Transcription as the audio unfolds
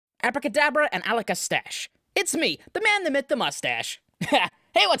Abracadabra and Alacastache. It's me, the man, the myth, the mustache.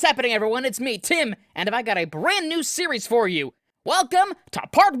 Hey, what's happening, everyone? It's me, Tim, and I got a brand new series for you. Welcome to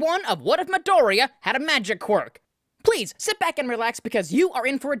part 1 of What If Midoriya Had a Magic Quirk. Please, sit back and relax because you are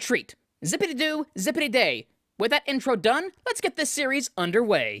in for a treat. Zippity-doo, zippity-day. With that intro done, let's get this series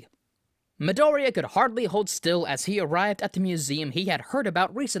underway. Midoriya could hardly hold still as he arrived at the museum he had heard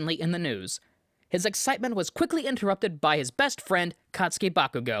about recently in the news. His excitement was quickly interrupted by his best friend, Katsuki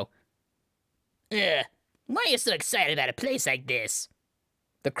Bakugo. Why are you so excited about a place like this?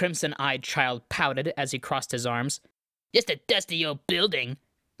 The crimson-eyed child pouted as he crossed his arms. Just a dusty old building.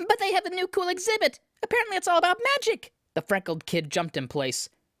 But they have a new cool exhibit. Apparently it's all about magic. The freckled kid jumped in place.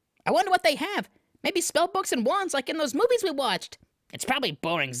 I wonder what they have. Maybe spell books and wands like in those movies we watched. It's probably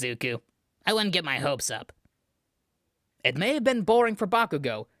boring, Zuku. I wouldn't get my hopes up. It may have been boring for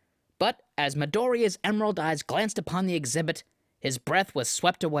Bakugo, but as Midoriya's emerald eyes glanced upon the exhibit, his breath was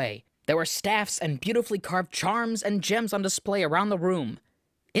swept away. There were staffs and beautifully carved charms and gems on display around the room.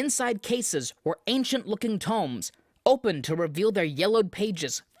 Inside cases were ancient-looking tomes, open to reveal their yellowed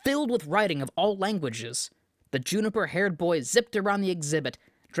pages filled with writing of all languages. The juniper-haired boy zipped around the exhibit,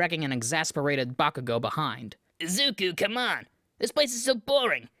 dragging an exasperated Bakugo behind. Zuku, come on! This place is so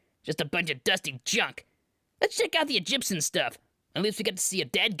boring. Just a bunch of dusty junk. Let's check out the Egyptian stuff. At least we get to see a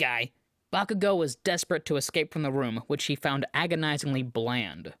dead guy. Bakugo was desperate to escape from the room, which he found agonizingly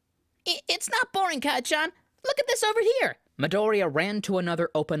bland. It's not boring, Kai-chan. Look at this over here. Midoriya ran to another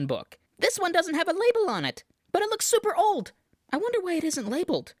open book. This one doesn't have a label on it, but it looks super old. I wonder why it isn't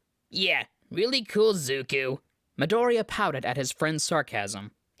labeled. Yeah, really cool, Zuku. Midoriya pouted at his friend's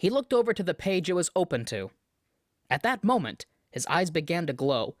sarcasm. He looked over to the page it was open to. At that moment, his eyes began to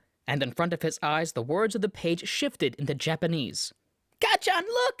glow, and in front of his eyes, the words of the page shifted into Japanese. Kai-chan,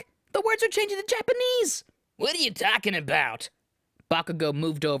 look! The words are changing to Japanese! What are you talking about? Bakugo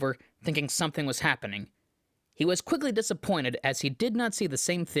moved over, thinking something was happening. He was quickly disappointed as he did not see the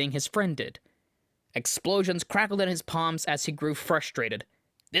same thing his friend did. Explosions crackled in his palms as he grew frustrated.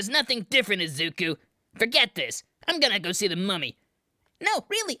 There's nothing different, Izuku. Forget this. I'm gonna go see the mummy. No,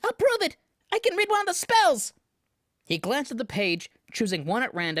 really, I'll prove it. I can read one of the spells. He glanced at the page, choosing one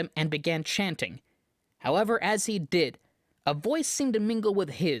at random, and began chanting. However, as he did, a voice seemed to mingle with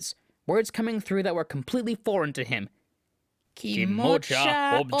his, words coming through that were completely foreign to him.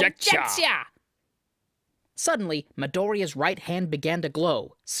 Kimocha objectia! Suddenly, Midoriya's right hand began to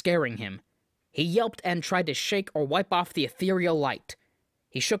glow, scaring him. He yelped and tried to shake or wipe off the ethereal light.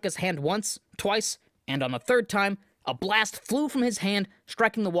 He shook his hand once, twice, and on the third time, a blast flew from his hand,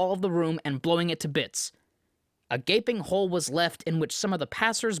 striking the wall of the room and blowing it to bits. A gaping hole was left in which some of the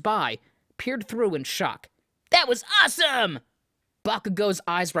passers-by peered through in shock. That was awesome! Bakugo's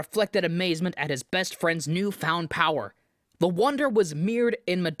eyes reflected amazement at his best friend's newfound power. The wonder was mirrored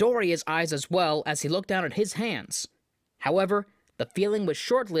in Midoriya's eyes as well as he looked down at his hands. However, the feeling was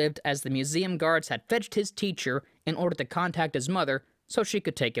short-lived as the museum guards had fetched his teacher in order to contact his mother so she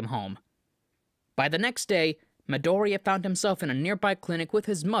could take him home. By the next day, Midoriya found himself in a nearby clinic with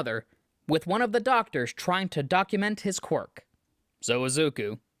his mother, with one of the doctors trying to document his quirk. So,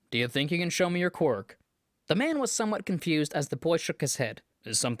 Izuku, do you think you can show me your quirk? The man was somewhat confused as the boy shook his head.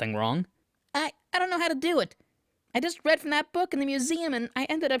 Is something wrong? I don't know how to do it. I just read from that book in the museum and I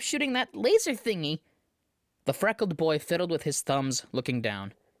ended up shooting that laser thingy. The freckled boy fiddled with his thumbs, looking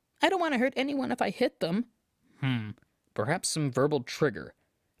down. I don't want to hurt anyone if I hit them. Perhaps some verbal trigger.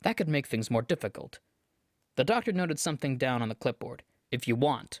 That could make things more difficult. The doctor noted something down on the clipboard. If you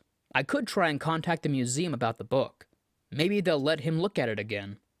want, I could try and contact the museum about the book. Maybe they'll let him look at it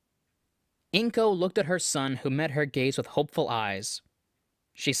again. Inko looked at her son, who met her gaze with hopeful eyes.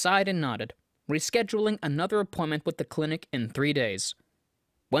 She sighed and nodded, rescheduling another appointment with the clinic in 3 days.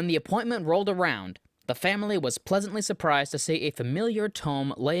 When the appointment rolled around, the family was pleasantly surprised to see a familiar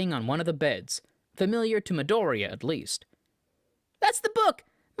tome laying on one of the beds, familiar to Midoriya at least. That's the book!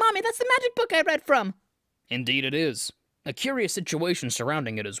 Mommy, that's the magic book I read from! Indeed it is. A curious situation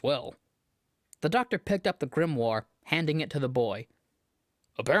surrounding it as well. The doctor picked up the grimoire, handing it to the boy.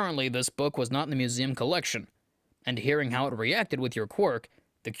 Apparently this book was not in the museum collection, and hearing how it reacted with your quirk,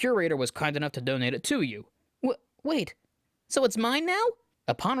 the curator was kind enough to donate it to you. Wait, so it's mine now?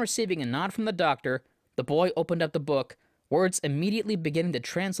 Upon receiving a nod from the doctor, the boy opened up the book, words immediately beginning to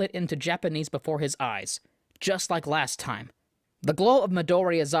translate into Japanese before his eyes, just like last time. The glow of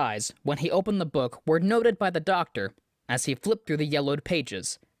Midoriya's eyes, when he opened the book, were noted by the doctor as he flipped through the yellowed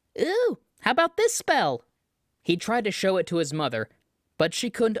pages. Ooh, how about this spell? He tried to show it to his mother, but she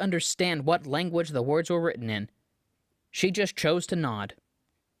couldn't understand what language the words were written in. She just chose to nod.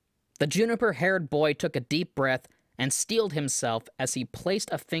 The juniper-haired boy took a deep breath and steeled himself as he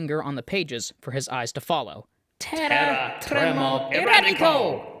placed a finger on the pages for his eyes to follow. Terra tremo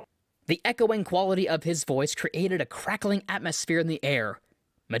erratico! The echoing quality of his voice created a crackling atmosphere in the air.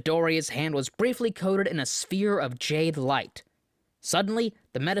 Midoriya's hand was briefly coated in a sphere of jade light. Suddenly,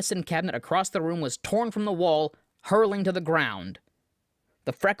 the medicine cabinet across the room was torn from the wall, hurling to the ground.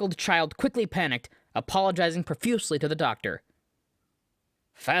 The freckled child quickly panicked, apologizing profusely to the doctor.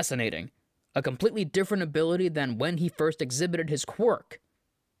 Fascinating. A completely different ability than when he first exhibited his quirk.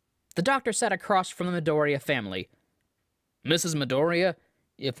 The doctor sat across from the Midoriya family. Mrs. Midoriya,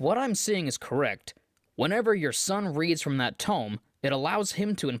 if what I'm seeing is correct, whenever your son reads from that tome, it allows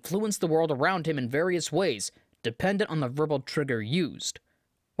him to influence the world around him in various ways, dependent on the verbal trigger used.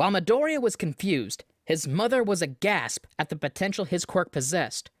 While Midoriya was confused, his mother was aghast at the potential his quirk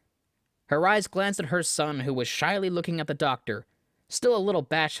possessed. Her eyes glanced at her son, who was shyly looking at the doctor, still a little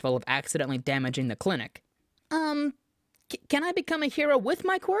bashful of accidentally damaging the clinic. Can I become a hero with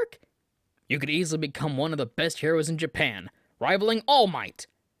my quirk? You could easily become one of the best heroes in Japan, rivaling All Might.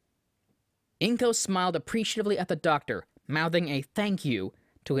 Inko smiled appreciatively at the doctor, mouthing a thank you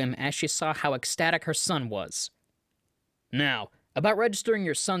to him as she saw how ecstatic her son was. Now, about registering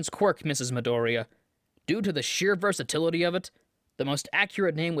your son's quirk, Mrs. Midoriya. Due to the sheer versatility of it, the most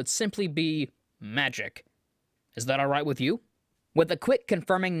accurate name would simply be Magic. Is that alright with you? With a quick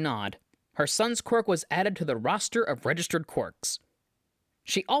confirming nod, her son's quirk was added to the roster of registered quirks.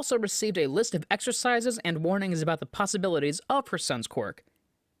 She also received a list of exercises and warnings about the possibilities of her son's quirk.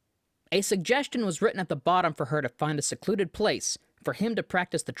 A suggestion was written at the bottom for her to find a secluded place for him to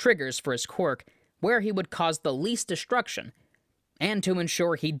practice the triggers for his quirk where he would cause the least destruction, and to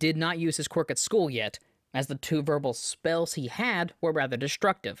ensure he did not use his quirk at school yet, as the 2 verbal spells he had were rather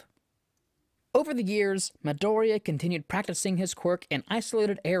destructive. Over the years, Midoriya continued practicing his quirk in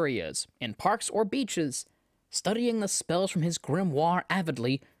isolated areas, in parks or beaches, studying the spells from his grimoire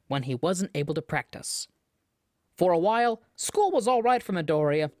avidly when he wasn't able to practice. For a while, school was alright for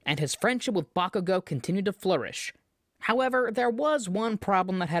Midoriya, and his friendship with Bakugo continued to flourish. However, there was one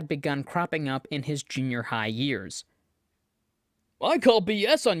problem that had begun cropping up in his junior high years. I call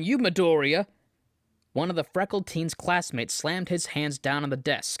BS on you, Midoriya! One of the freckled teen's classmates slammed his hands down on the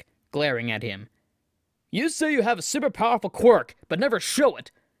desk, glaring at him. You say you have a super powerful quirk, but never show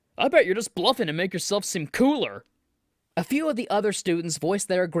it. I bet you're just bluffing to make yourself seem cooler. A few of the other students voiced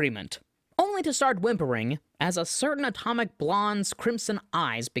their agreement, only to start whimpering as a certain atomic blonde's crimson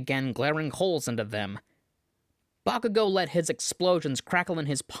eyes began glaring holes into them. Bakugo let his explosions crackle in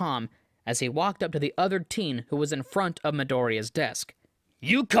his palm as he walked up to the other teen who was in front of Midoriya's desk.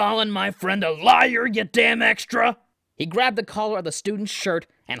 You calling my friend a liar, you damn extra? He grabbed the collar of the student's shirt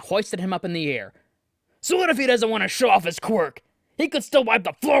and hoisted him up in the air. So what if he doesn't want to show off his quirk? He could still wipe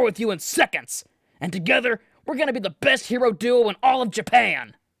the floor with you in seconds. And together, we're gonna be the best hero duo in all of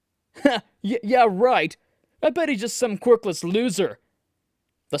Japan. Yeah, right. I bet he's just some quirkless loser.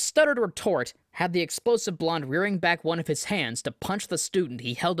 The stuttered retort had the explosive blonde rearing back one of his hands to punch the student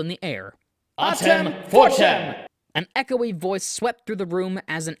he held in the air. Atem fortem! An echoey voice swept through the room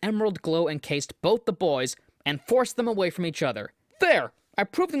as an emerald glow encased both the boys and forced them away from each other. There! I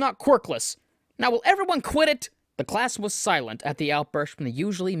proved them not quirkless. Now will everyone quit it? The class was silent at the outburst from the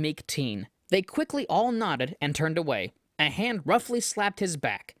usually meek teen. They quickly all nodded and turned away. A hand roughly slapped his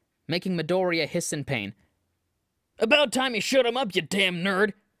back, making Midoriya hiss in pain. About time you shut him up, you damn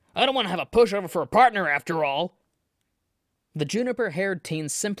nerd! I don't want to have a pushover for a partner after all! The juniper-haired teen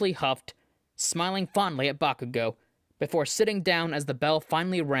simply huffed, smiling fondly at Bakugo, before sitting down as the bell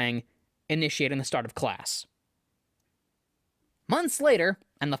finally rang, initiating the start of class. Months later,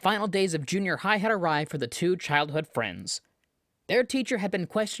 and the final days of junior high had arrived for the 2 childhood friends. Their teacher had been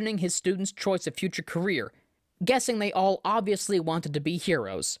questioning his students' choice of future career, guessing they all obviously wanted to be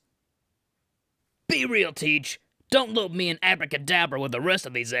heroes. Be real, Teach. Don't load me in abracadabra with the rest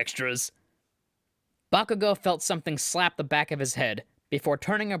of these extras. Bakugo felt something slap the back of his head, before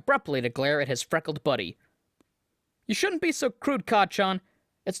turning abruptly to glare at his freckled buddy. You shouldn't be so crude, Kachan.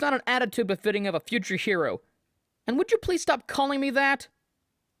 It's not an attitude befitting of a future hero. And would you please stop calling me that?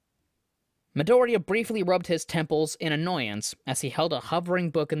 Midoriya briefly rubbed his temples in annoyance as he held a hovering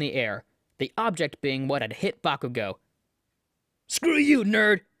book in the air, the object being what had hit Bakugo. Screw you,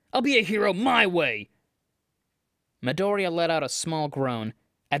 nerd! I'll be a hero my way! Midoriya let out a small groan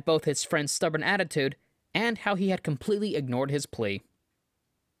at both his friend's stubborn attitude and how he had completely ignored his plea.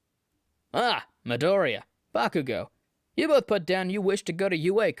 Ah, Midoriya, Bakugo, you both put down you wish to go to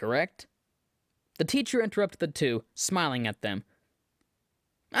UA, correct? The teacher interrupted the 2, smiling at them.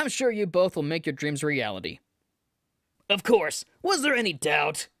 I'm sure you both will make your dreams a reality. Of course, was there any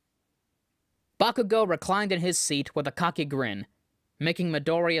doubt? Bakugo reclined in his seat with a cocky grin, making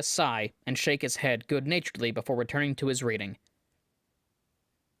Midoriya sigh and shake his head good-naturedly before returning to his reading.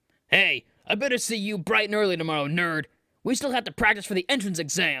 Hey, I better see you bright and early tomorrow, nerd. We still have to practice for the entrance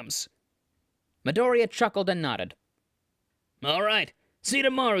exams. Midoriya chuckled and nodded. All right, see you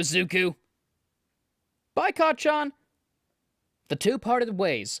tomorrow, Zuku. Bye, Kacchan. The two parted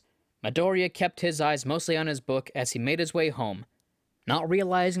ways. Midoriya kept his eyes mostly on his book as he made his way home, not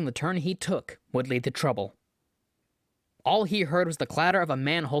realizing the turn he took would lead to trouble. All he heard was the clatter of a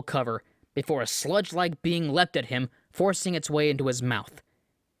manhole cover before a sludge-like being leapt at him, forcing its way into his mouth.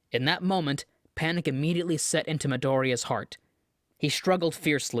 In that moment, panic immediately set into Midoriya's heart. He struggled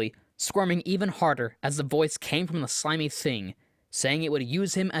fiercely, squirming even harder as the voice came from the slimy thing, saying it would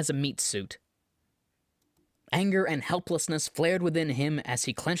use him as a meat suit. Anger and helplessness flared within him as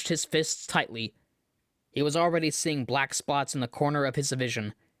he clenched his fists tightly. He was already seeing black spots in the corner of his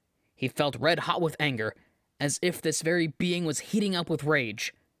vision. He felt red-hot with anger, as if this very being was heating up with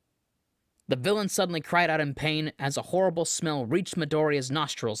rage. The villain suddenly cried out in pain as a horrible smell reached Midoriya's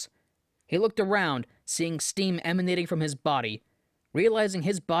nostrils. He looked around, seeing steam emanating from his body, realizing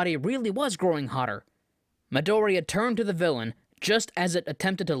his body really was growing hotter. Midoriya turned to the villain just as it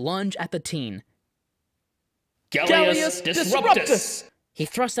attempted to lunge at the teen. Gallius Disruptus! He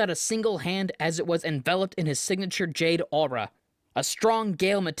thrust out a single hand as it was enveloped in his signature jade aura. A strong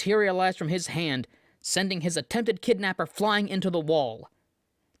gale materialized from his hand, sending his attempted kidnapper flying into the wall.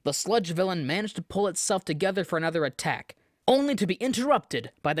 The sludge villain managed to pull itself together for another attack, only to be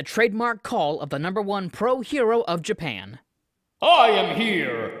interrupted by the trademark call of the #1 pro hero of Japan. I am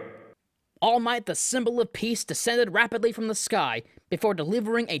here! All Might, the symbol of peace, descended rapidly from the sky before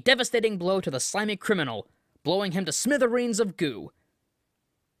delivering a devastating blow to the slimy criminal, blowing him to smithereens of goo.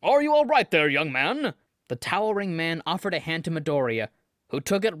 Are you all right there, young man? The towering man offered a hand to Midoriya, who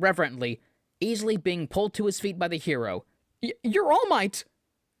took it reverently, easily being pulled to his feet by the hero. You're All Might!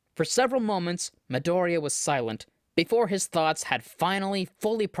 For several moments, Midoriya was silent, before his thoughts had finally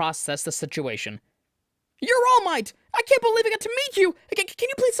fully processed the situation. You're All Might! I can't believe I got to meet you! Can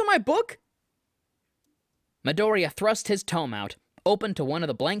you please sign my book? Midoriya thrust his tome out, open to one of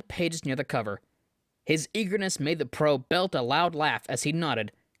the blank pages near the cover. His eagerness made the pro belt a loud laugh as he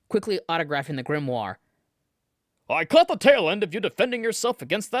nodded, quickly autographing the grimoire. I caught the tail end of you defending yourself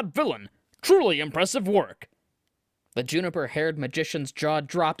against that villain. Truly impressive work. The juniper-haired magician's jaw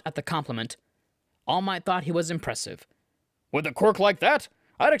dropped at the compliment. All Might thought he was impressive. With a quirk like that,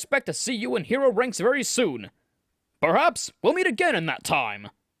 I'd expect to see you in hero ranks very soon. Perhaps we'll meet again in that time.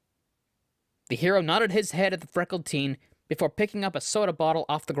 The hero nodded his head at the freckled teen before picking up a soda bottle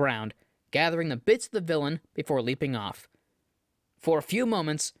off the ground, gathering the bits of the villain before leaping off. For a few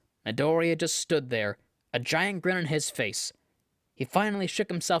moments, Midoriya just stood there, a giant grin on his face. He finally shook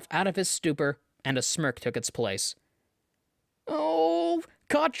himself out of his stupor, and a smirk took its place. Oh,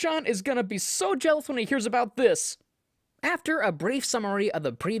 Kacchan is gonna be so jealous when he hears about this. After a brief summary of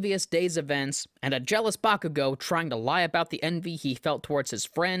the previous day's events, and a jealous Bakugo trying to lie about the envy he felt towards his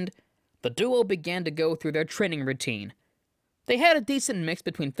friend, the duo began to go through their training routine. They had a decent mix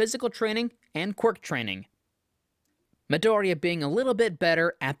between physical training and quirk training, Midoriya being a little bit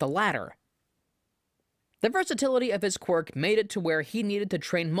better at the latter. The versatility of his quirk made it to where he needed to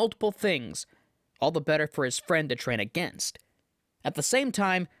train multiple things, all the better for his friend to train against. At the same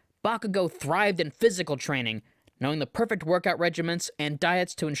time, Bakugo thrived in physical training, knowing the perfect workout regimens and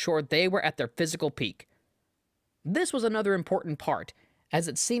diets to ensure they were at their physical peak. This was another important part, as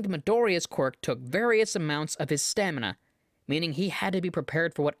it seemed Midoriya's quirk took various amounts of his stamina, meaning he had to be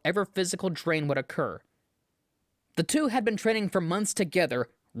prepared for whatever physical drain would occur. The two had been training for months together,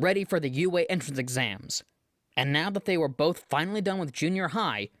 ready for the UA entrance exams. And now that they were both finally done with junior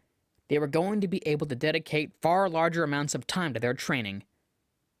high, they were going to be able to dedicate far larger amounts of time to their training.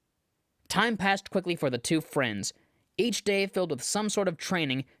 Time passed quickly for the two friends, each day filled with some sort of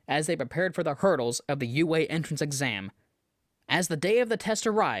training as they prepared for the hurdles of the UA entrance exam. As the day of the test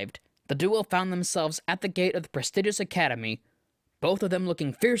arrived, the duo found themselves at the gate of the prestigious academy, both of them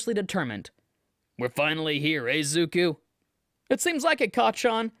looking fiercely determined. We're finally here, eh, Zuku? It seems like it,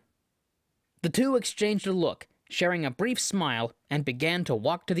 Kacchan. The two exchanged a look, sharing a brief smile, and began to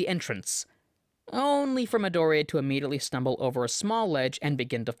walk to the entrance, only for Midoriya to immediately stumble over a small ledge and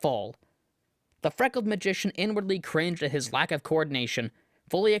begin to fall. The freckled magician inwardly cringed at his lack of coordination,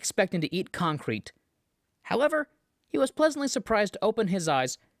 fully expecting to eat concrete. However, he was pleasantly surprised to open his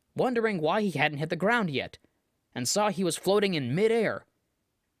eyes, wondering why he hadn't hit the ground yet, and saw he was floating in mid-air.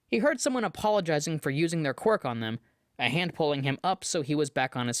 He heard someone apologizing for using their quirk on them, a hand pulling him up so he was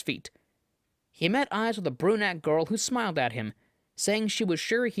back on his feet. He met eyes with a brunette girl who smiled at him, saying she was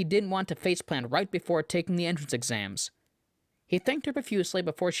sure he didn't want to faceplant right before taking the entrance exams. He thanked her profusely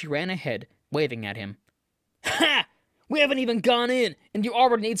before she ran ahead, waving at him. Ha! We haven't even gone in, and you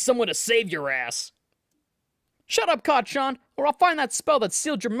already need someone to save your ass. Shut up, Kacchan, or I'll find that spell that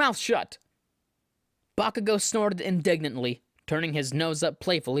sealed your mouth shut. Bakugo snorted indignantly, turning his nose up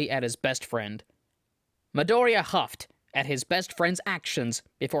playfully at his best friend. Midoriya huffed at his best friend's actions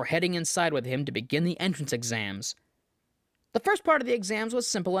before heading inside with him to begin the entrance exams. The first part of the exams was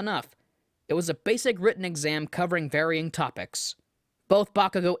simple enough. It was a basic written exam covering varying topics. Both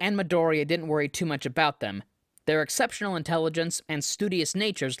Bakugo and Midoriya didn't worry too much about them. Their exceptional intelligence and studious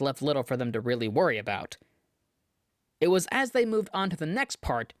natures left little for them to really worry about. It was as they moved on to the next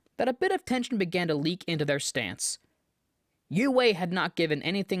part that a bit of tension began to leak into their stance. Yue had not given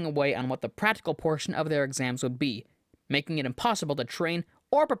anything away on what the practical portion of their exams would be, making it impossible to train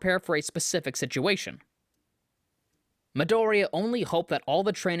or prepare for a specific situation. Midoriya only hoped that all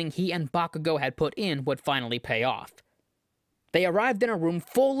the training he and Bakugo had put in would finally pay off. They arrived in a room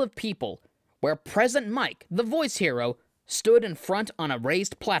full of people, where Present Mike, the voice hero, stood in front on a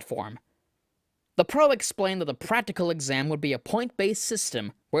raised platform. The pro explained that the practical exam would be a point-based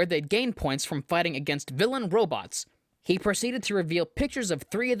system where they'd gain points from fighting against villain robots. He proceeded to reveal pictures of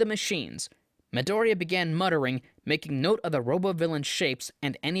 3 of the machines. Midoriya began muttering, making note of the robo-villain shapes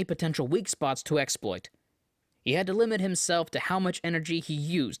and any potential weak spots to exploit. He had to limit himself to how much energy he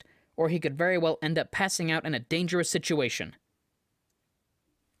used, or he could very well end up passing out in a dangerous situation.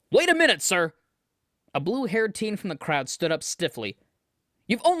 Wait a minute, sir! A blue-haired teen from the crowd stood up stiffly.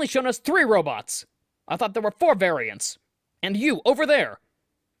 You've only shown us 3 robots! I thought there were 4 variants. And you, over there!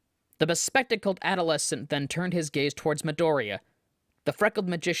 The bespectacled adolescent then turned his gaze towards Midoriya. The freckled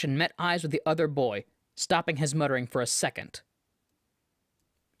magician met eyes with the other boy, stopping his muttering for a second.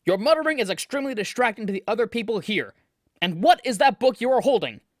 Your muttering is extremely distracting to the other people here. And what is that book you are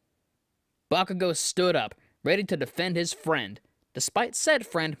holding? Bakugo stood up, ready to defend his friend, despite said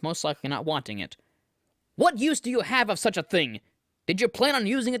friend most likely not wanting it. What use do you have of such a thing? Did you plan on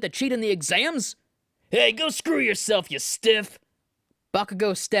using it to cheat in the exams? Hey, go screw yourself, you stiff!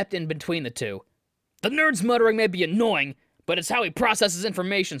 Bakugo stepped in between the two. The nerd's muttering may be annoying, but it's how he processes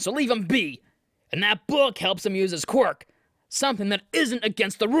information, so leave him be. And that book helps him use his quirk, something that isn't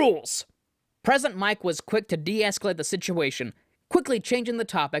against the rules. Present Mike was quick to de-escalate the situation, quickly changing the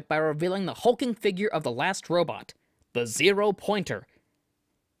topic by revealing the hulking figure of the last robot, the Zero Pointer.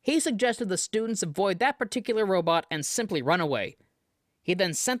 He suggested the students avoid that particular robot and simply run away. He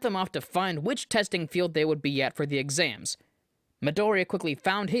then sent them off to find which testing field they would be at for the exams. Midoriya quickly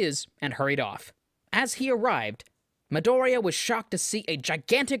found his and hurried off. As he arrived, Midoriya was shocked to see a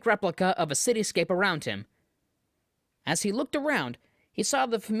gigantic replica of a cityscape around him. As he looked around, he saw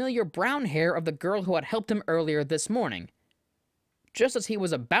the familiar brown hair of the girl who had helped him earlier this morning. Just as he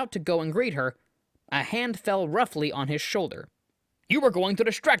was about to go and greet her, a hand fell roughly on his shoulder. You were going to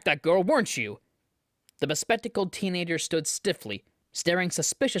distract that girl, weren't you? The bespectacled teenager stood stiffly, staring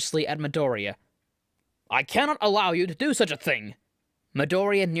suspiciously at Midoriya. I cannot allow you to do such a thing!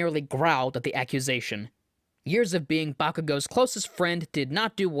 Midoriya nearly growled at the accusation. Years of being Bakugo's closest friend did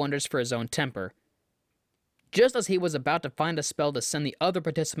not do wonders for his own temper. Just as he was about to find a spell to send the other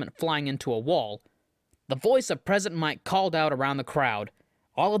participant flying into a wall, the voice of Present Mike called out around the crowd,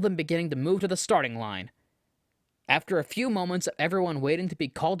 all of them beginning to move to the starting line. After a few moments of everyone waiting to be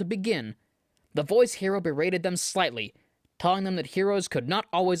called to begin, the voice hero berated them slightly, telling them that heroes could not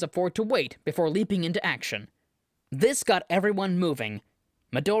always afford to wait before leaping into action. This got everyone moving.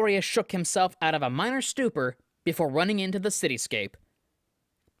 Midoriya shook himself out of a minor stupor before running into the cityscape.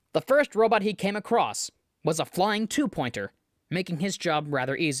 The first robot he came across was a flying 2-pointer, making his job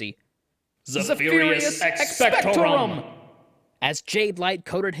rather easy. Zephyrus Expectorum! As jade light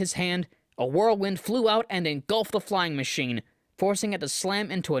coated his hand, a whirlwind flew out and engulfed the flying machine, forcing it to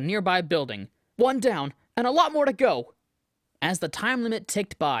slam into a nearby building. One down, and a lot more to go! As the time limit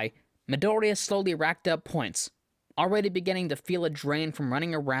ticked by, Midoriya slowly racked up points, already beginning to feel a drain from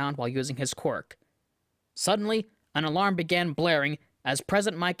running around while using his quirk. Suddenly, an alarm began blaring as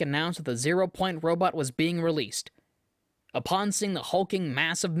Present Mike announced that the 0-point robot was being released. Upon seeing the hulking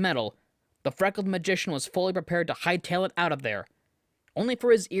mass of metal, the freckled magician was fully prepared to hightail it out of there, only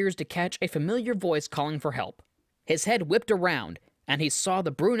for his ears to catch a familiar voice calling for help. His head whipped around, and he saw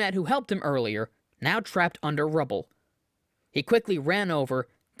the brunette who helped him earlier, now trapped under rubble. He quickly ran over,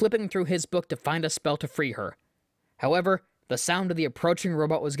 flipping through his book to find a spell to free her. However, the sound of the approaching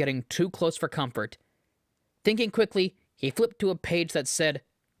robot was getting too close for comfort. Thinking quickly, he flipped to a page that said,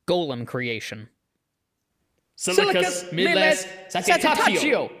 Golem Creation. Silicus Miles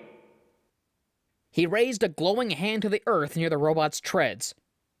Satatio! He raised a glowing hand to the earth near the robot's treads.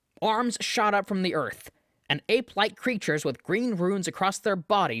 Arms shot up from the earth, and ape-like creatures with green runes across their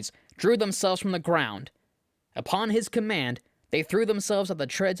bodies drew themselves from the ground. Upon his command, they threw themselves at the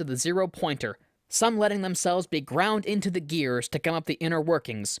treads of the zero-pointer, some letting themselves be ground into the gears to come up the inner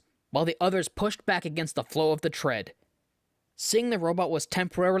workings, while the others pushed back against the flow of the tread. Seeing the robot was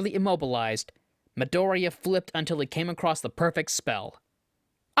temporarily immobilized, Midoriya flipped until he came across the perfect spell.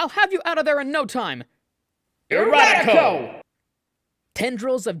 "I'll have you out of there in no time!" Erratico!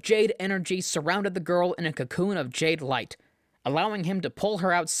 Tendrils of jade energy surrounded the girl in a cocoon of jade light, allowing him to pull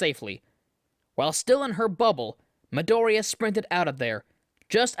her out safely. While still in her bubble, Midoriya sprinted out of there,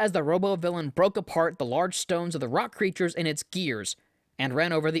 just as the robo-villain broke apart the large stones of the rock creatures in its gears, and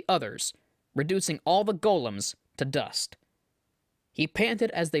ran over the others, reducing all the golems to dust. He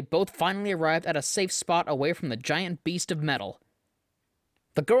panted as they both finally arrived at a safe spot away from the giant beast of metal.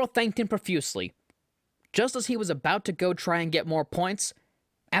 The girl thanked him profusely. Just as he was about to go try and get more points,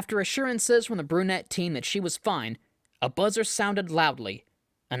 after assurances from the brunette teen that she was fine, a buzzer sounded loudly,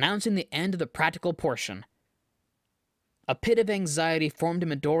 announcing the end of the practical portion. A pit of anxiety formed in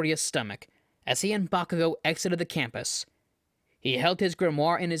Midoriya's stomach as he and Bakugo exited the campus. He held his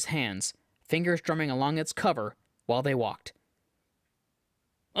grimoire in his hands, fingers drumming along its cover while they walked.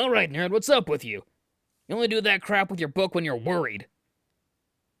 Alright, nerd, what's up with you? You only do that crap with your book when you're worried.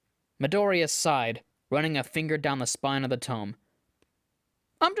 Midoriya sighed, running a finger down the spine of the tome.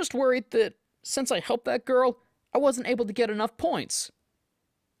 "I'm just worried that, since I helped that girl, I wasn't able to get enough points."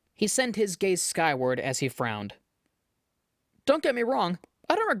 He sent his gaze skyward as he frowned. "Don't get me wrong,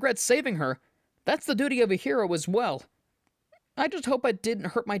 I don't regret saving her. That's the duty of a hero as well. I just hope I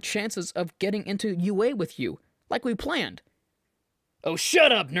didn't hurt my chances of getting into UA with you, like we planned." Oh,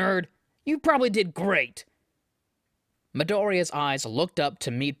 shut up, nerd! You probably did great! Midoriya's eyes looked up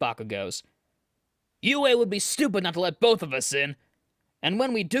to meet Bakugo's. UA would be stupid not to let both of us in. And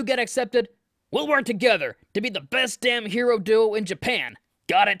when we do get accepted, we'll work together to be the best damn hero duo in Japan.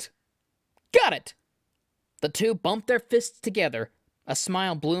 Got it? Got it! The two bumped their fists together. A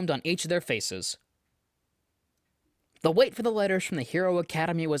smile bloomed on each of their faces. The wait for the letters from the Hero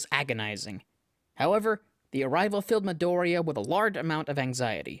Academy was agonizing. However, the arrival filled Midoriya with a large amount of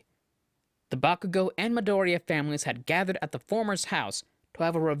anxiety. The Bakugo and Midoriya families had gathered at the former's house to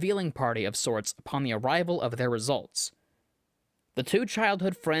have a revealing party of sorts upon the arrival of their results. The two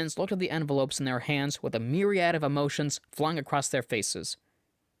childhood friends looked at the envelopes in their hands with a myriad of emotions flung across their faces.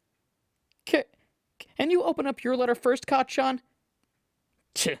 Can you open up your letter first, Kacchan?"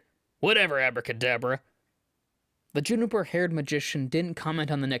 Tch, whatever, Abracadabra. The juniper-haired magician didn't comment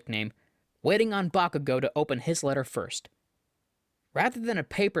on the nickname, waiting on Bakugo to open his letter first. Rather than a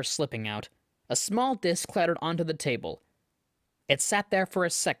paper slipping out, a small disc clattered onto the table. It sat there for a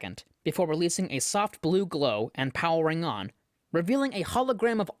second, before releasing a soft blue glow and powering on, revealing a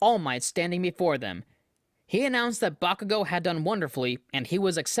hologram of All Might standing before them. He announced that Bakugo had done wonderfully, and he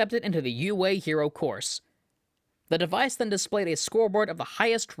was accepted into the UA Hero course. The device then displayed a scoreboard of the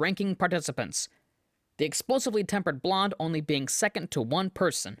highest-ranking participants, the explosively tempered blonde only being second to one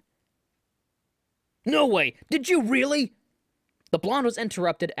person. No way! Did you really? The blonde was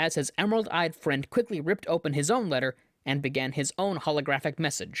interrupted as his emerald-eyed friend quickly ripped open his own letter and began his own holographic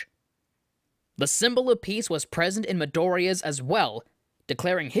message. The symbol of peace was present in Midoriya's as well,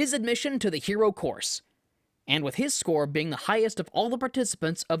 declaring his admission to the hero course, and with his score being the highest of all the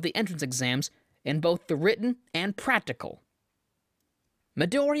participants of the entrance exams in both the written and practical.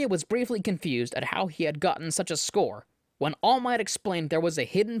 Midoriya was briefly confused at how he had gotten such a score, when All Might explained there was a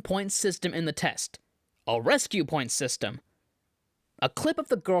hidden point system in the test, a rescue point system. A clip of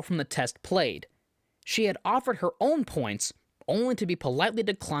the girl from the test played. She had offered her own points, only to be politely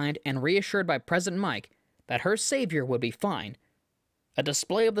declined and reassured by President Mike that her savior would be fine. A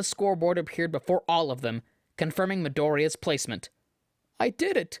display of the scoreboard appeared before all of them, confirming Midoriya's placement. "I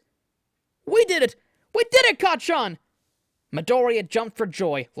did it! We did it! We did it, Kacchan!" Midoriya jumped for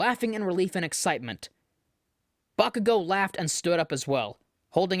joy, laughing in relief and excitement. Bakugo laughed and stood up as well,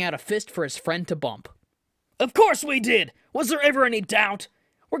 holding out a fist for his friend to bump. Of course we did! Was there ever any doubt?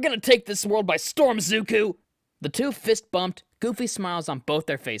 We're gonna take this world by storm, Zuku! The two fist bumped, goofy smiles on both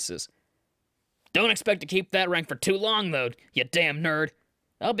their faces. Don't expect to keep that rank for too long, though, you damn nerd.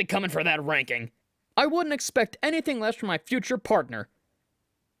 I'll be coming for that ranking. I wouldn't expect anything less from my future partner.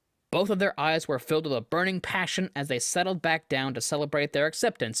 Both of their eyes were filled with a burning passion as they settled back down to celebrate their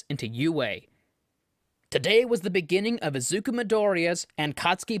acceptance into UA. Today was the beginning of Izuku Midoriya's and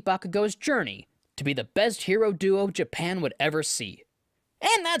Katsuki Bakugo's journey to be the best hero duo Japan would ever see.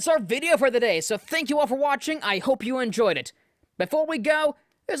 And that's our video for the day, so thank you all for watching. I hope you enjoyed it. Before we go,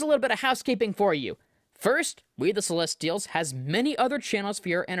 there's a little bit of housekeeping for you. First, We the Celestials has many other channels for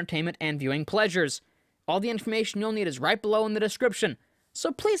your entertainment and viewing pleasures. All the information you'll need is right below in the description, so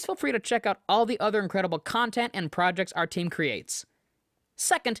please feel free to check out all the other incredible content and projects our team creates.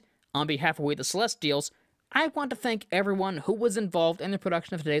 Second, on behalf of We the Celestials, I want to thank everyone who was involved in the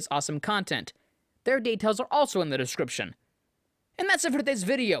production of today's awesome content. Their details are also in the description. And that's it for today's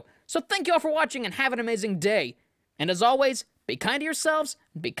video, so thank you all for watching and have an amazing day. And as always, be kind to yourselves,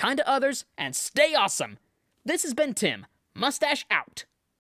 be kind to others, and stay awesome! This has been Tim, Mustache out!